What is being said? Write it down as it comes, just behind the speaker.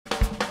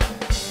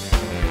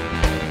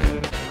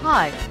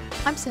Hi,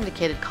 I'm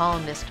syndicated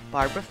columnist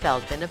Barbara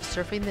Feldman of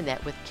Surfing the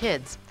Net with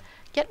Kids.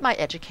 Get my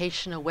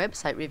educational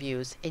website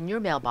reviews in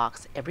your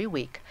mailbox every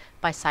week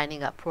by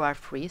signing up for our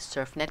free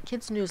SurfNet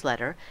Kids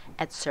newsletter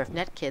at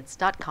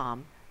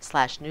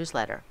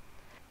surfnetkids.com/newsletter.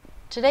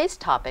 Today's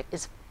topic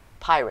is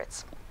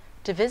pirates.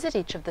 To visit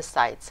each of the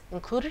sites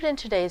included in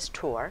today's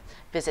tour,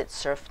 visit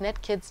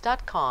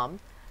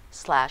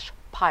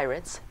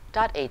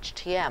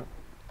surfnetkids.com/pirates.htm.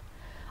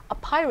 A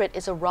pirate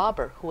is a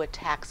robber who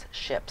attacks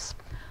ships.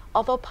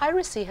 Although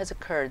piracy has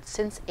occurred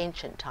since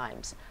ancient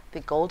times,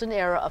 the golden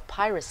era of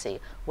piracy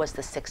was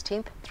the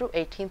 16th through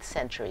 18th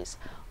centuries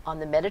on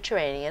the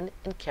Mediterranean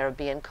and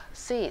Caribbean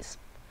seas.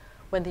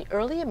 When the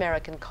early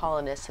American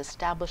colonists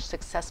established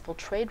successful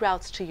trade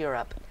routes to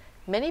Europe,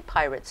 many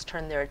pirates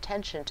turned their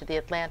attention to the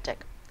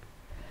Atlantic.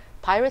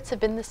 Pirates have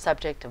been the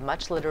subject of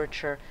much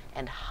literature,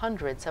 and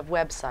hundreds of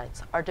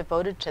websites are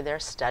devoted to their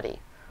study.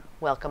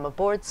 Welcome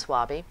aboard,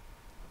 Swabby.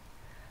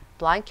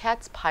 Blind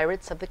Cat's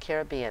Pirates of the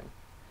Caribbean.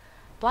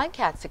 Blind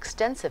Cat's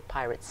extensive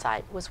pirate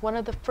site was one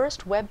of the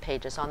first web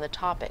pages on the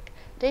topic,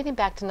 dating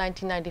back to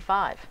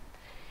 1995.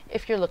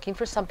 If you're looking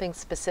for something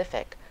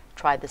specific,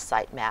 try the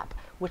site map,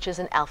 which is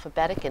an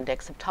alphabetic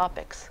index of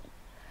topics.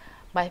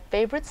 My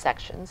favorite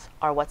sections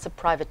are What's a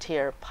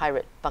Privateer,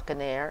 Pirate,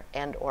 Buccaneer,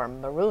 and/or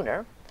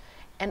Marooner,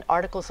 and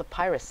articles of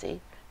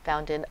piracy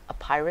found in A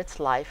Pirate's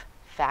Life,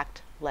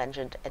 Fact,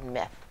 Legend, and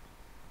Myth.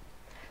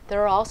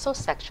 There are also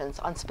sections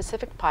on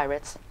specific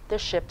pirates, their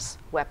ships,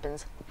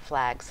 weapons,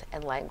 flags,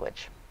 and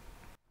language.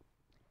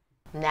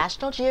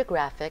 National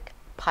Geographic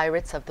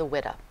Pirates of the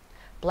Whydah.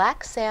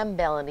 Black Sam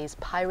Bellamy's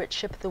pirate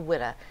ship the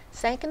Whydah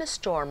sank in a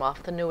storm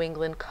off the New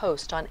England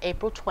coast on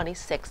April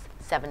 26,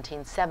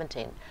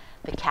 1717.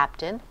 The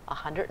captain,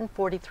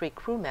 143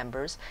 crew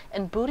members,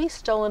 and booty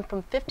stolen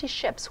from 50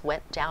 ships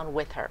went down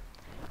with her.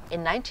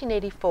 In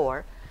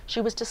 1984, she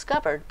was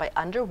discovered by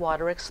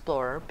underwater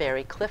explorer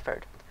Barry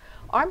Clifford.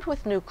 Armed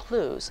with new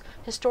clues,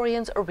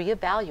 historians are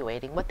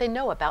re-evaluating what they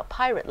know about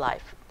pirate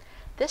life.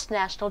 This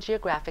National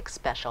Geographic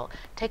special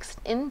takes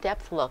an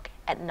in-depth look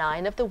at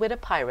 9 of the Whydah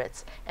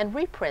pirates and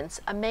reprints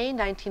a May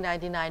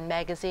 1999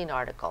 magazine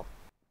article.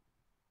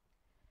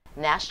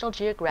 National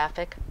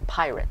Geographic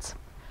Pirates.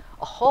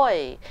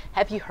 Ahoy!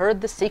 Have you heard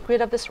the secret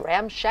of this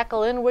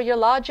ramshackle inn where you're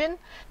lodging?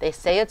 They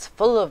say it's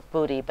full of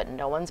booty, but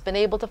no one's been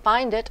able to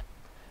find it.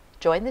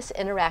 Join this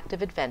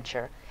interactive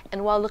adventure,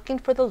 and while looking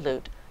for the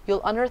loot,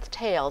 you'll unearth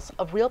tales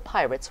of real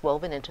pirates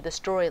woven into the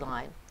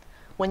storyline.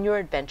 When your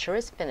adventure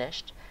is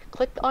finished,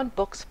 click on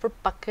Books for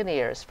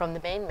Buccaneers from the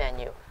main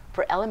menu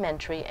for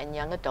elementary and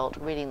young adult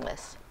reading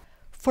lists.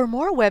 For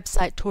more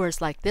website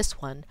tours like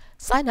this one,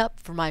 sign up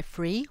for my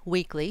free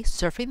weekly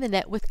Surfing the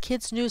Net with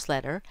Kids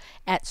newsletter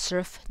at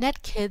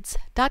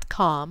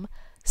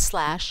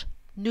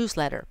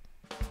surfnetkids.com/newsletter.